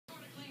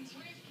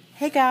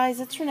Hey guys,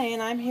 it's Renee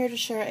and I'm here to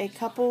share a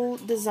couple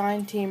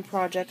design team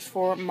projects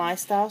for My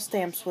Style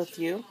Stamps with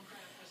you.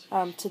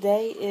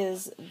 Today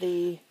is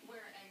the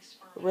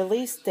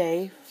release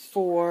day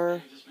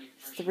for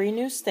 3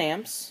 new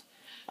stamps.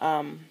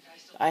 I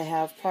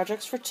have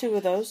projects for 2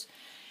 of those.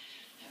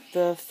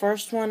 The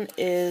first one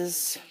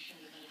is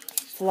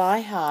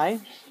Fly High,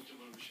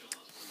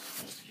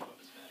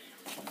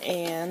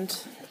 and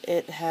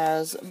it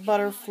has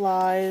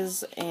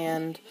butterflies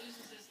and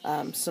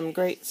some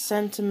great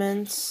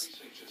sentiments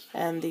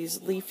and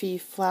these leafy,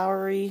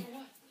 flowery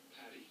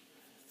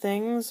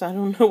things. I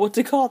don't know what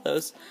to call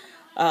those.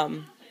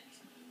 But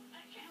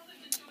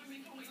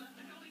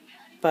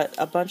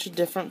a bunch of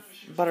different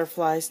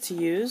butterflies to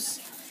use.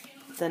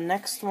 The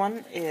next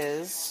one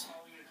is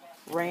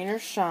Rain or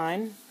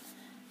Shine,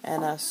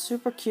 and a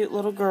super cute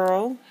little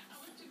girl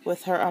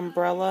with her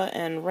umbrella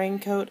and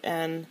raincoat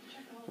and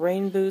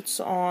rain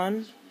boots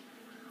on.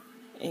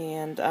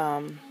 And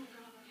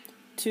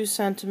 2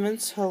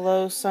 sentiments,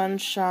 hello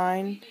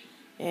sunshine,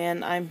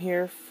 and I'm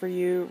here for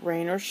you,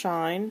 rain or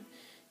shine.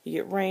 You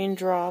get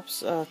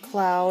raindrops, a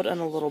cloud,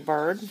 and a little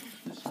bird.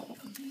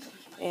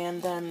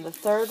 And then the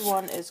third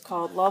one is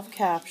called Love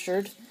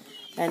Captured,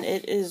 and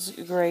it is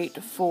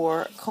great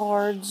for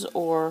cards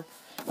or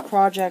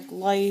project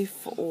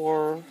life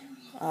or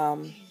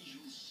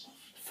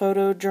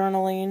photo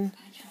journaling,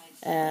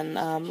 and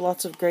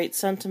lots of great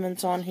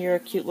sentiments on here. A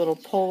cute little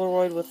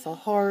Polaroid with a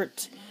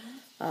heart,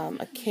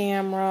 a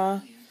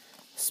camera,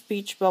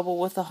 speech bubble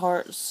with a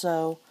heart,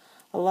 so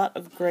a lot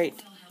of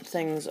great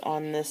things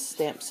on this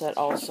stamp set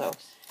also.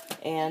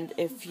 And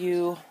if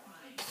you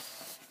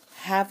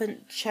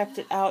haven't checked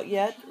it out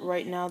yet,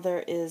 right now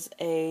there is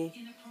a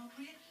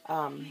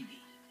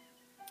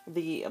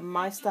the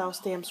My Style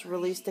Stamps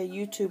release day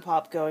YouTube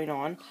hop going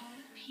on,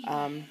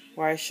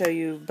 where I show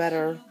you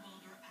better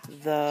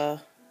the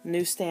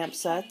new stamp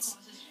sets,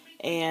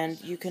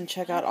 and you can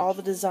check out all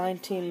the design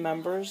team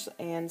members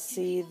and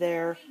see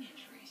their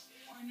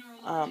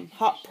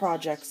hot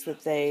projects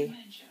that they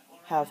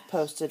have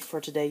posted for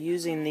today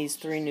using these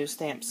 3 new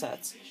stamp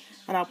sets.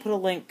 And I'll put a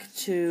link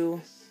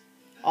to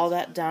all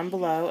that down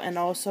below, and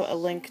also a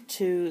link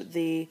to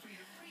the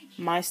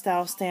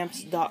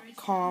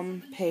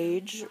mystylestamps.com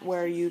page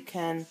where you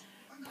can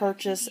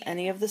purchase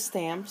any of the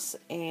stamps.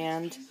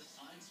 And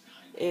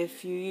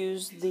if you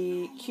use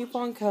the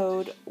coupon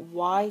code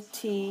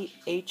YTHOP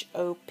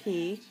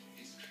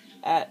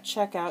at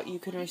checkout, you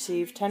can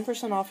receive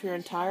 10% off your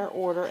entire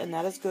order, and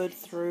that is good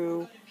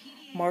through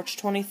March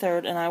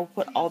 23rd, and I will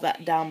put all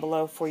that down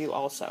below for you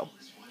also.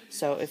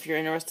 So if you're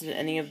interested in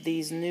any of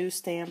these new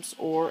stamps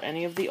or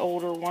any of the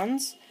older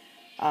ones,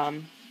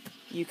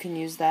 you can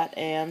use that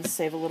and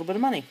save a little bit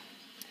of money.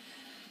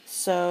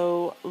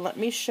 So let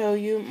me show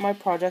you my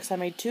projects. I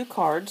made 2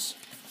 cards.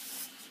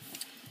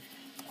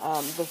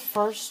 The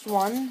first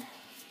one,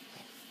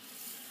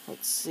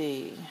 let's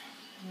see,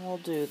 we'll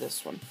do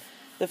this one.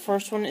 The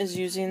first one is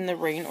using the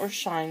Rain or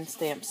Shine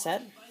stamp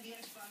set,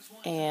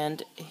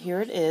 and here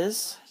it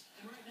is.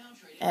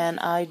 And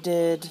I've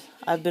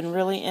been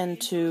really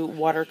into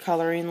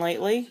watercoloring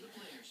lately,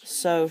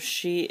 so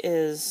she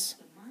is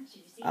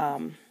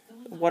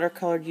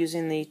watercolored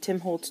using the Tim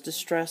Holtz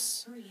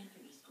Distress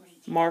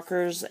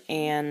markers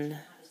and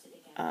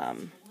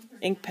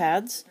ink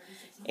pads,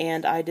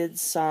 and I did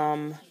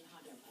some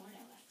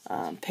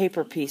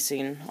paper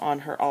piecing on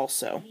her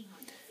also.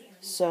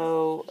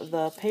 So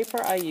the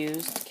paper I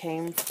used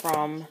came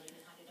from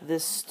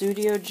this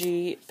Studio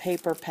G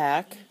paper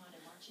pack,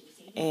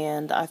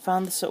 and I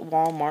found this at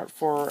Walmart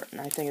for,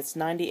 I think it's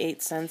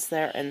 98 cents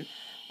there, and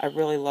I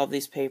really love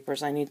these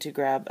papers. I need to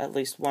grab at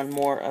least one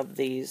more of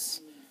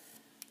these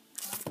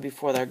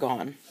before they're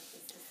gone.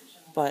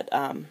 But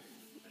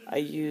I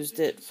used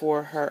it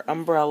for her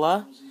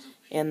umbrella,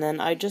 and then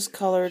I just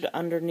colored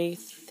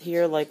underneath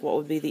here like what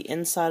would be the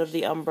inside of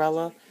the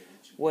umbrella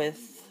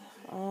with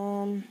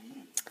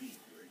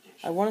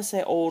I want to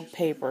say old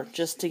paper,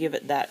 just to give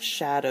it that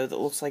shadow that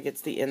looks like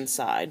it's the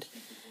inside.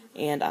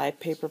 And I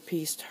paper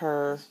pieced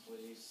her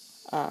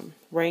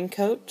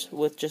raincoat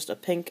with just a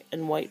pink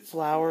and white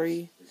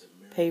flowery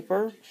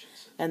paper,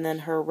 and then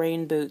her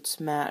rain boots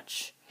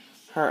match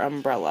her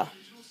umbrella.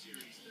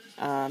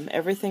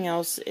 Everything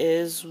else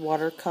is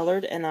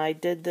watercolored, and I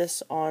did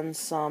this on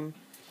some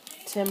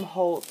Tim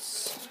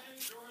Holtz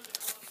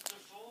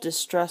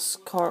Distress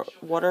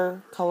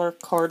watercolor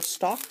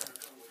cardstock.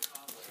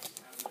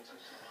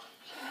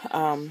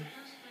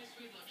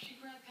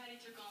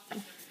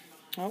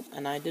 Oh,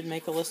 and I did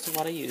make a list of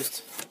what I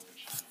used.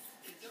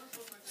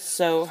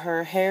 So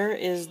her hair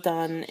is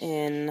done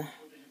in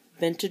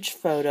vintage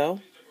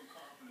photo.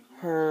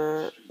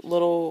 Her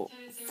little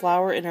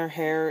flower in her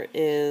hair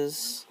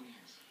is,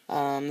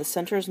 the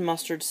center is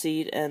mustard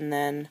seed, and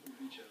then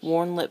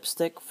worn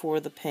lipstick for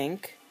the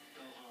pink.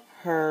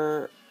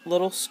 Her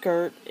little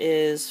skirt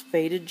is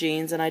faded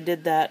jeans, and I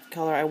did that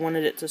color. I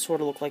wanted it to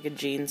sort of look like a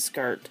jean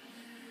skirt.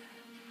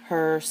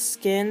 Her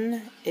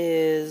skin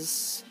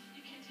is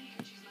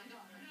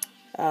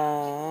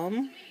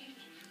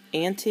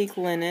antique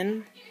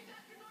linen,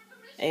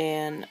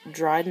 and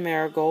dried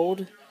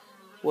marigold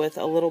with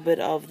a little bit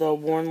of the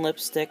worn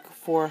lipstick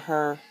for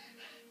her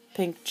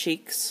pink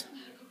cheeks.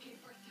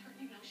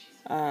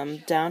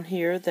 Down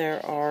here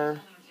there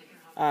are,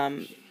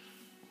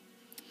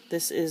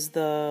 this is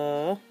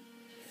the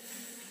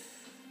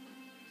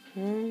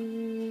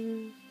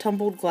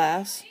tumbled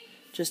glass,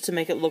 just to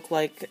make it look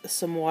like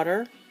some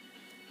water,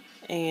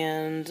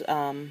 and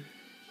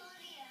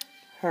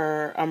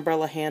her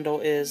umbrella handle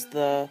is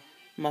the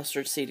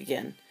mustard seed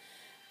again.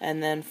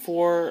 And then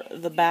for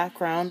the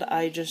background,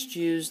 I just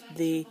used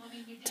the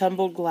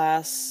tumbled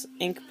glass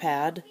ink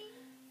pad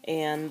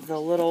and the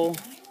little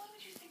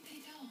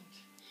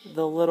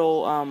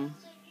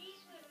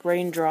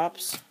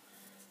raindrops,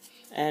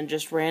 and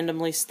just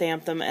randomly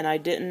stamped them. And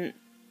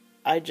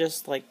I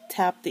just like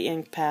tapped the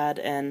ink pad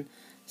and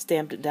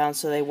stamped it down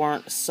so they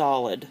weren't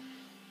solid.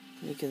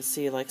 You can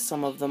see like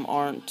some of them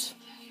aren't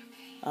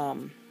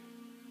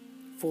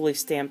fully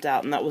stamped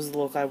out, and that was the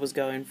look I was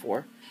going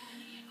for.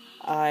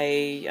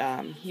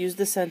 I used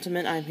the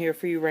sentiment, "I'm here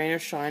for you, rain or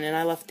shine," and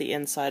I left the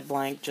inside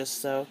blank just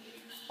so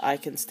I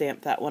can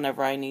stamp that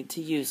whenever I need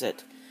to use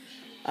it.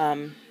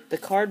 The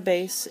card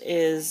base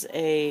is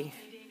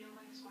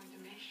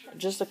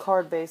just a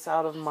card base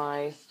out of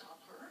my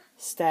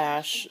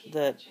stash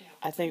that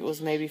I think it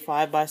was maybe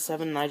 5 by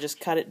 7, and I just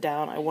cut it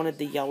down. I wanted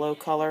the yellow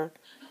color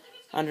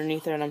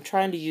underneath there, and I'm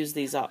trying to use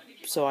these up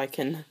so I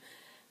can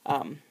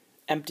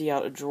empty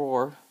out a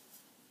drawer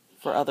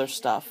for other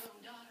stuff.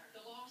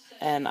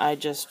 And I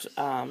just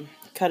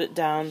cut it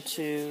down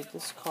to,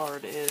 this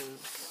card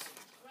is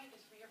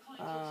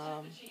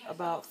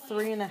about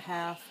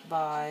 3.5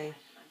 by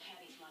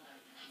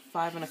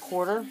 5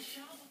 1/4,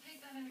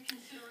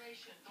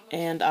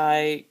 and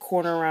I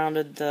corner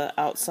rounded the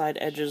outside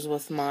edges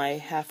with my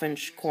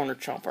 1/2-inch corner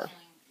chomper.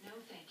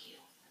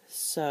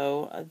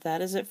 So that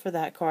is it for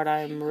that card.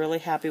 I'm really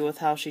happy with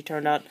how she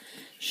turned out.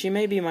 She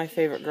may be my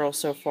favorite girl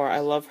so far. I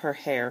love her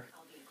hair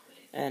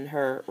and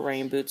her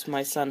rain boots.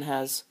 My son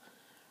has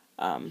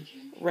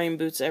rain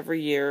boots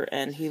every year,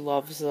 and he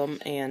loves them,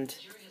 and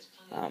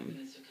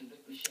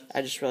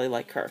I just really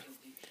like her.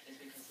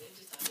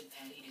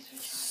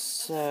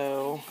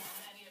 So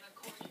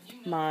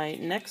my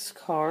next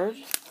card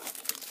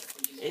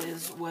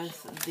is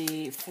with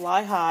the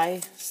Fly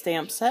High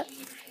stamp set,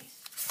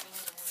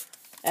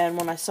 and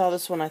when I saw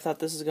this one I thought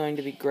this is going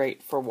to be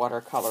great for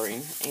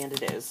watercoloring, and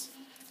it is.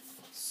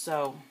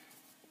 So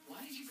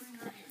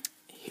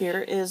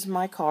here is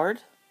my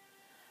card.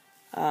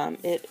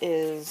 It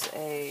is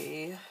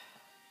a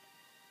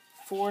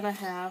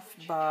 4.5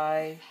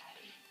 by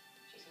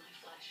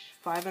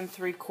 5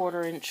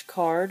 3/4 inch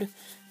card.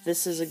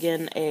 This is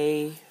again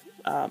a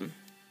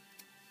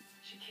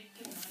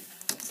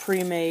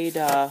pre-made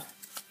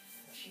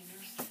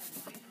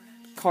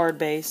card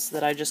base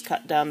that I just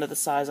cut down to the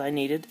size I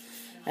needed.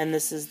 And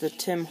this is the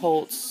Tim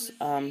Holtz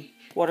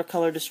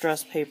watercolor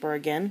distress paper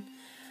again.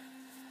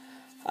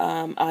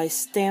 I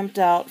stamped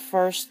out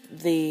first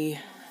the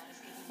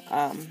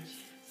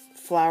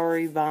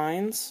flowery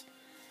vines,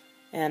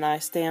 and I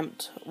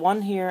stamped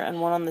one here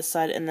and one on this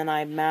side, and then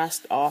I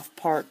masked off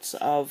parts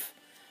of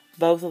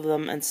both of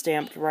them and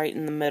stamped right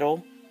in the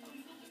middle,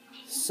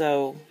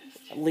 so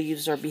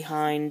leaves are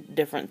behind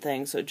different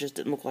things, so it just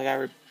didn't look like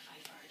I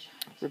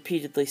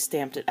repeatedly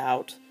stamped it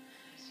out.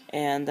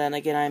 And then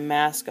again I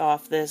mask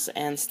off this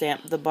and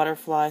stamp the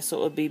butterfly so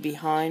it would be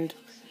behind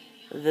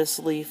this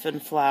leaf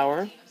and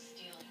flower.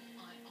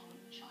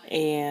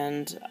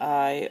 And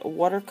I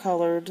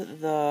watercolored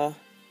the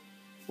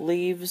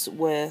leaves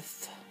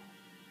with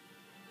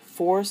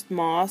forest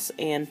moss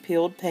and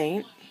peeled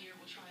paint,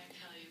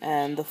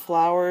 and the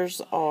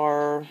flowers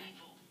are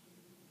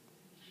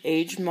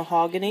aged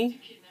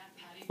mahogany,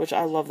 which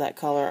I love that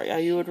color.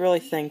 You would really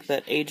think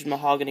that aged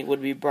mahogany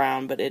would be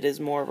brown, but it is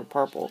more of a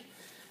purple.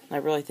 I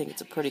really think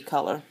it's a pretty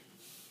color.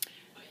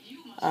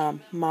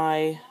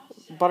 My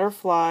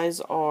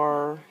butterflies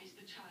are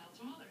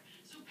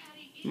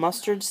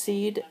mustard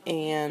seed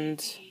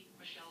and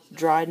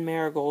dried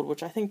marigold,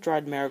 which I think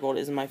dried marigold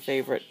is my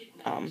favorite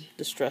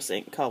distress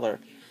ink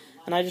color.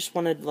 And I just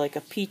wanted like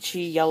a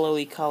peachy,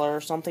 yellowy color,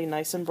 something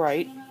nice and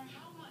bright.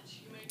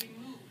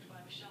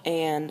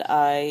 And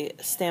I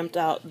stamped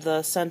out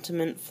the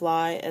sentiment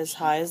 "Fly as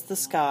high as the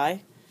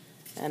sky,"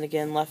 and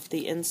again left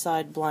the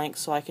inside blank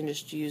so I can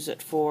just use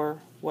it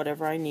for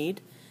whatever I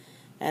need.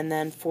 And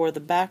then for the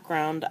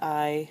background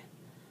I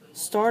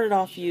started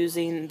off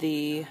using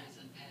the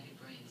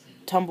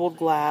tumbled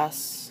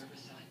glass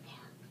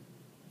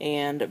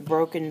and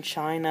broken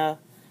china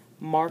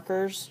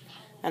markers,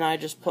 and I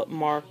just put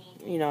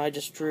I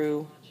just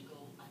drew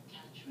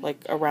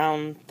like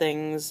around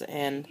things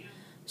and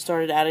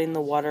started adding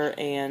the water,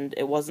 and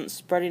it wasn't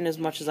spreading as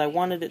much as I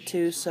wanted it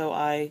to, so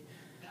I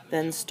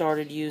then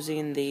started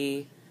using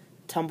the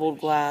tumbled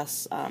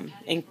glass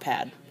ink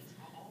pad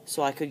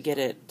so I could get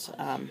it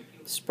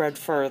spread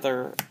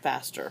further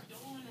faster.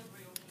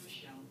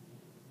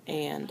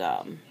 And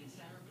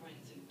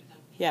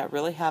yeah,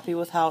 really happy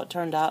with how it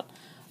turned out.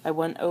 I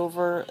went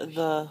over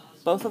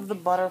both of the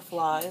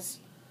butterflies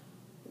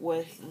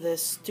with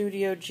this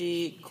Studio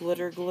G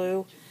glitter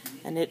glue,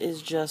 and it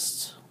is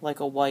just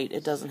like a white.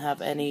 It doesn't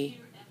have any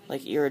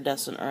like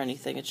iridescent or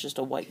anything. It's just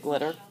a white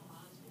glitter.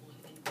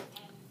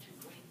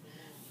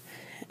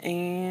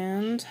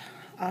 And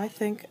I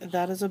think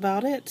that is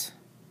about it.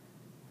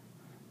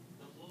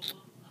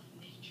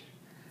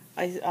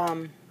 I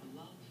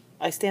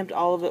stamped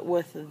all of it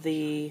with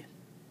the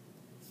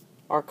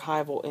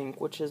archival ink,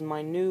 which is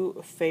my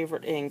new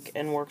favorite ink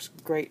and works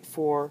great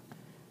for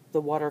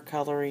the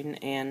watercoloring,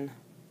 and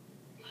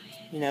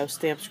you know,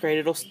 stamps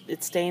great.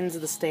 It stains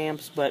the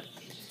stamps, but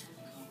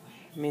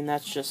I mean,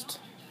 that's just,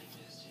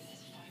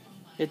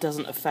 it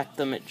doesn't affect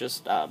them. It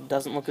just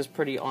doesn't look as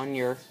pretty on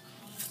your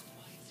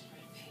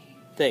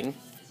thing.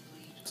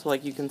 So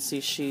like you can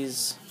see,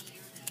 she's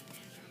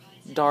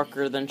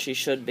darker than she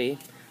should be,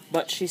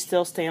 but she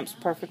still stamps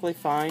perfectly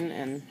fine,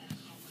 and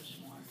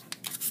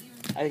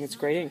I think it's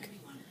great ink.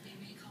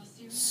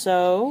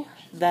 So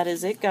that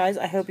is it, guys.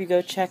 I hope you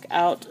go check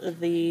out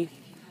the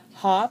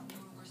hop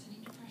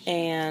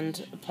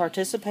and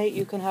participate.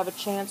 You can have a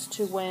chance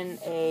to win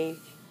a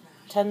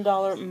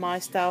 $10 My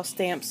Style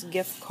Stamps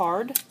gift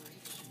card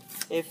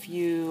if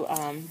you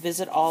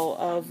visit all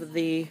of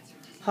the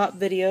hop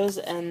videos,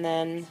 and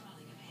then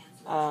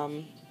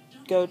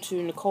go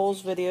to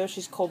Nicole's video.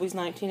 She's Colby's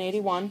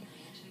 1981,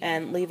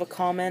 and leave a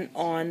comment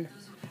on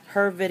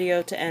her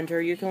video to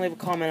enter. You can leave a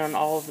comment on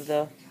all of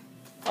the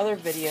other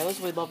videos.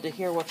 We'd love to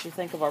hear what you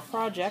think of our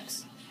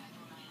projects.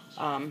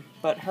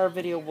 But her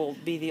video will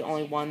be the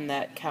only one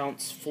that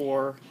counts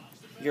for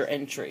your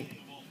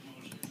entry.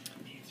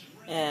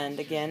 And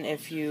again,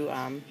 if you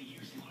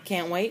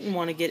can't wait and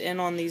want to get in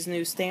on these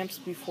new stamps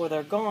before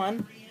they're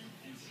gone,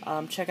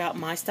 check out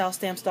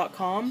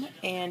mystylestamps.com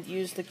and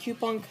use the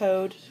coupon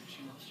code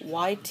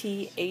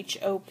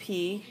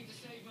YTHOP,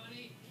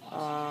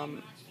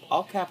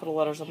 all capital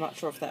letters. I'm not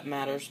sure if that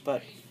matters,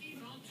 but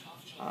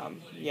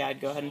yeah,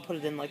 I'd go ahead and put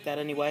it in like that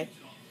anyway.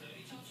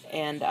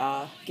 And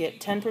get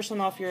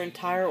 10% off your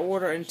entire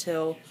order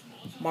until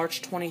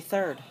March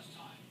 23rd.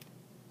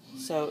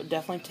 So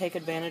definitely take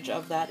advantage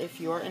of that if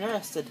you are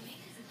interested.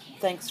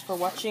 Thanks for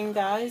watching,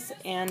 guys,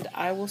 and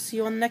I will see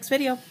you on the next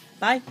video.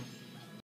 Bye!